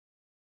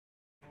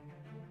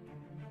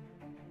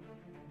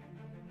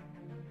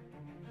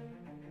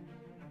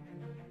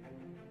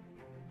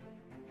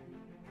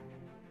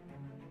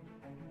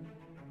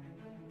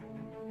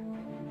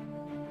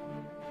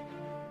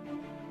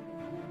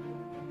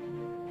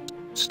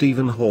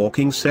Stephen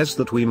Hawking says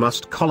that we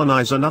must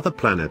colonize another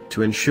planet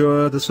to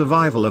ensure the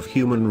survival of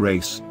human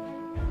race.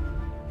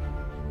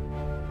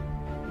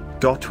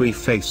 We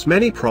face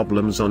many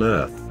problems on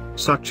Earth,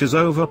 such as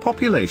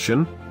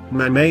overpopulation,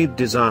 man-made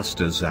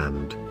disasters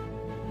and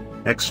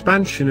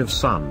expansion of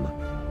Sun.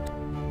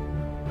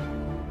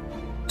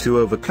 To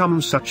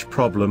overcome such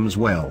problems,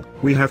 well,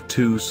 we have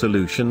two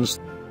solutions.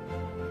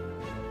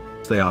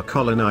 They are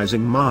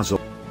colonizing Mars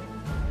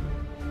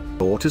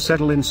or to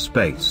settle in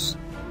space.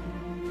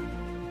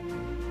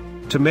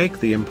 To make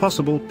the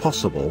impossible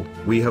possible,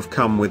 we have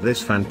come with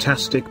this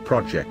fantastic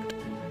project.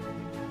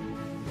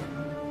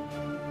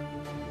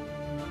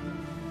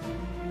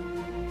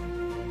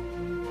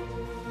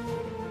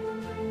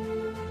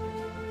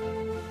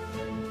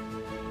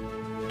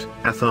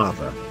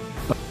 Atharva.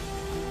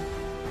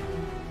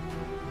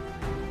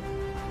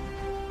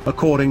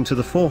 According to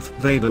the fourth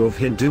Veda of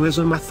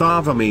Hinduism,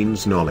 atharva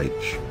means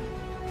knowledge.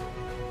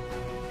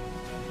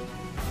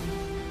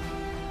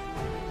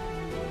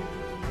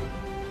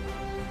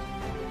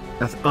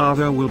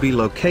 Atharva will be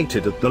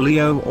located at the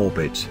Leo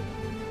orbit.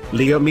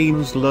 Leo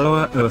means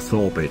lower Earth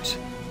orbit.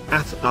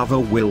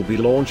 Atharva will be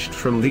launched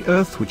from the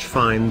Earth, which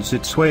finds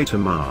its way to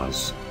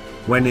Mars.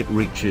 When it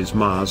reaches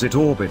Mars, it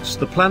orbits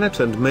the planet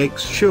and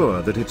makes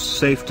sure that it's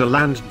safe to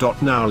land.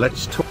 Now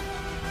let's talk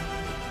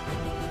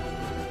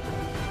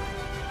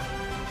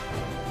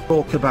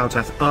about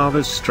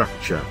Atharva's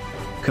structure.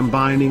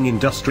 Combining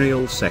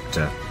industrial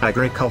sector,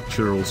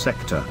 agricultural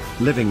sector,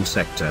 living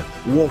sector,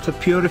 water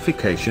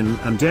purification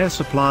and air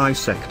supply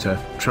sector,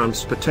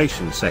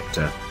 transportation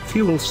sector,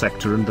 fuel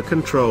sector and the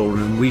control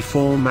room, we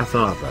form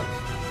Atharva.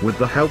 With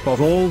the help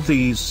of all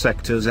these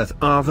sectors,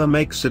 Atharva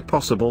makes it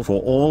possible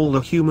for all the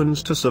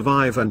humans to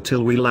survive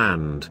until we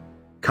land.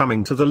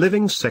 Coming to the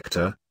living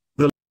sector,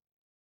 the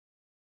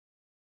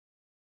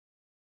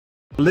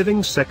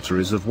living sector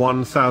is of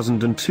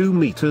 1002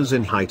 meters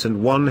in height and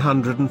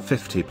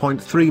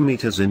 150.3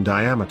 meters in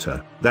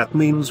diameter. That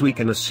means we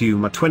can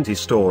assume a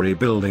 20-story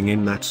building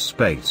in that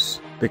space.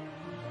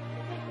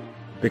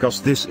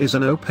 Because this is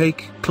an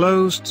opaque,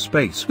 closed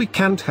space, we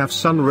can't have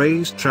sun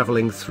rays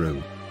traveling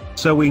through.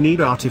 So we need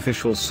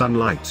artificial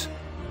sunlight.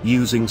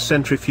 Using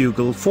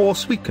centrifugal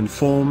force, we can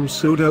form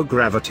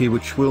pseudo-gravity,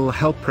 which will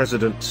help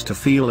residents to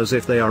feel as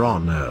if they are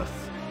on Earth.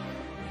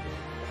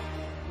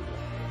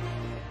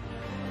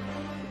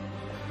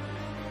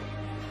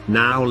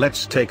 Now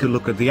let's take a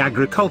look at the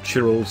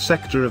agricultural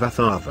sector of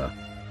Atharva.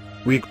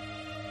 We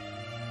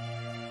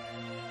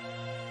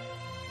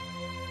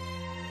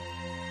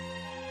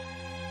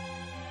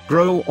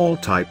grow all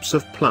types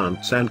of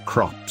plants and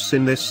crops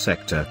in this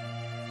sector.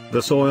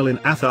 The soil in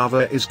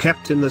Atharva is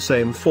kept in the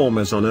same form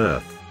as on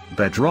Earth: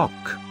 bedrock,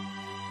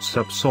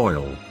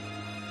 subsoil,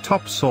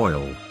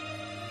 topsoil.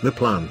 The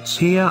plants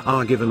here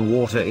are given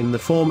water in the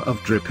form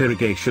of drip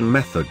irrigation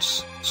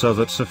methods, so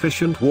that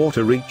sufficient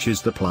water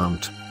reaches the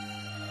plant.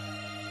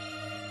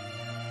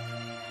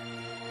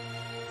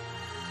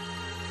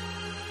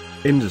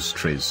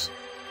 Industries.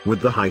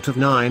 With the height of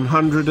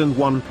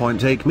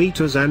 901.8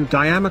 meters and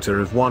diameter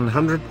of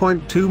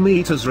 100.2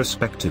 meters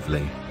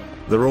respectively.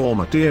 The raw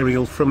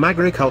material from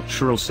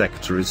agricultural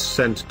sector is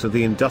sent to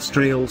the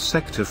industrial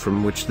sector,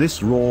 from which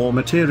this raw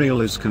material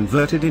is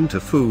converted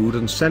into food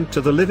and sent to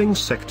the living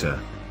sector.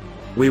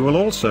 We will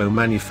also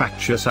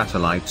manufacture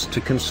satellites to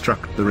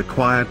construct the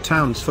required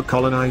towns for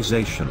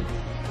colonization.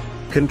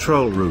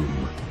 Control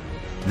room.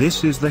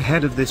 This is the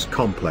head of this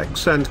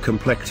complex and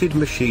complected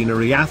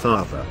machinery,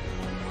 Atharva.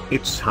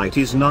 Its height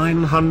is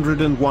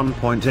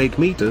 901.8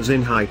 meters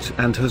in height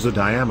and has a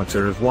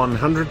diameter of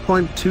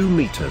 100.2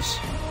 meters.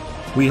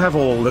 We have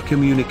all the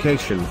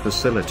communication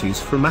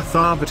facilities from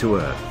Atharva to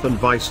Earth and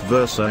vice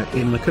versa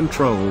in the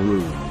control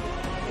room.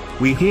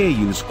 We here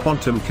use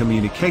quantum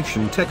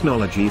communication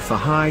technology for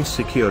high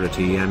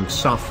security and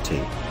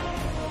safety.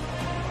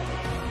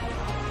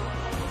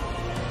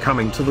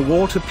 Coming to the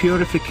water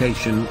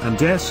purification and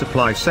air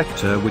supply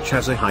sector, which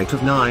has a height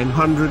of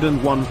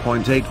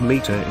 901.8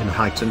 meter in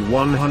height and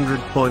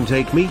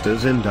 100.8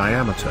 meters in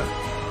diameter.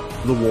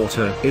 The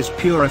water is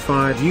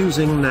purified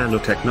using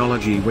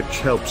nanotechnology, which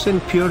helps in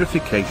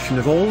purification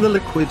of all the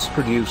liquids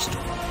produced.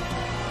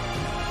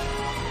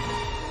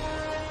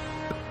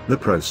 The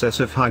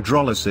process of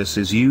hydrolysis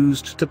is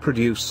used to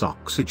produce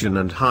oxygen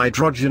and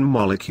hydrogen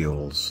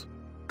molecules.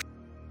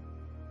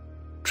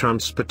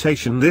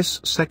 Transportation. This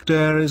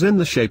sector is in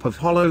the shape of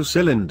hollow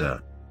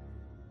cylinder.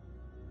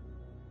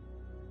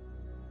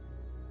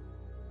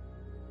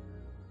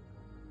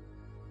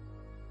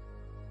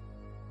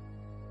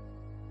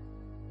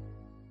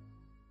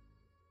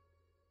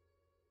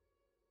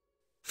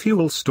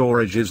 Fuel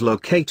storage is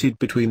located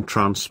between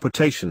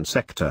transportation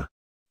sector.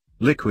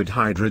 Liquid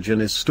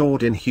hydrogen is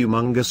stored in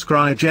humongous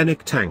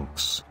cryogenic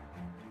tanks.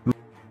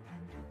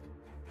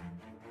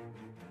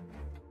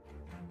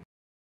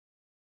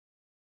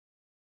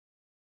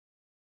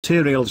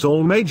 Materials.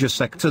 All major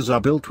sectors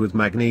are built with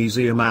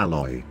magnesium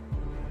alloy.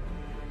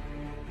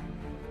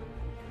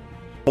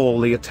 All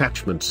the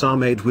attachments are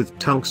made with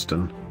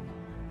tungsten.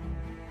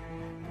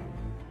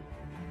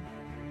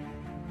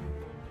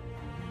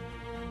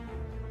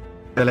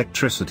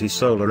 Electricity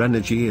solar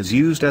energy is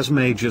used as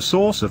major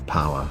source of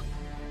power.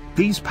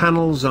 These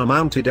panels are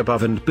mounted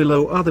above and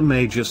below other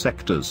major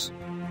sectors.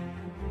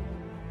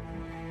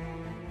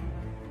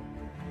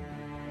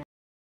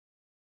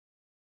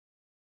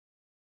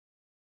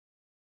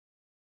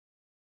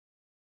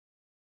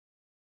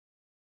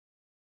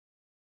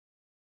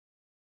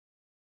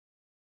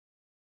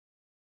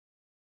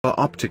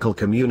 Optical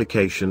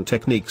communication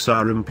techniques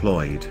are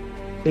employed.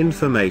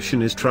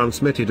 Information is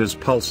transmitted as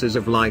pulses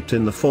of light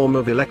in the form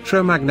of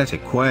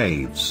electromagnetic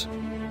waves.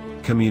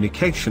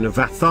 Communication of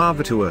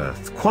atharva to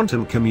Earth.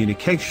 Quantum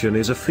communication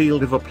is a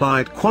field of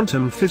applied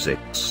quantum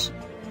physics.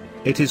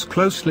 It is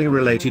closely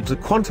related to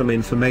quantum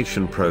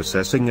information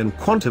processing and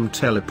quantum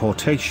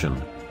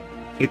teleportation.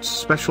 Its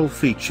special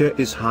feature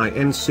is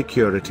high-end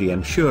security,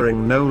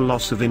 ensuring no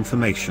loss of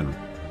information.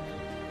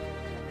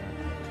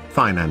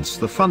 Finance.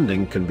 The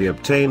funding can be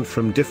obtained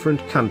from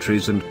different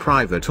countries and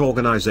private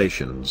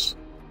organizations.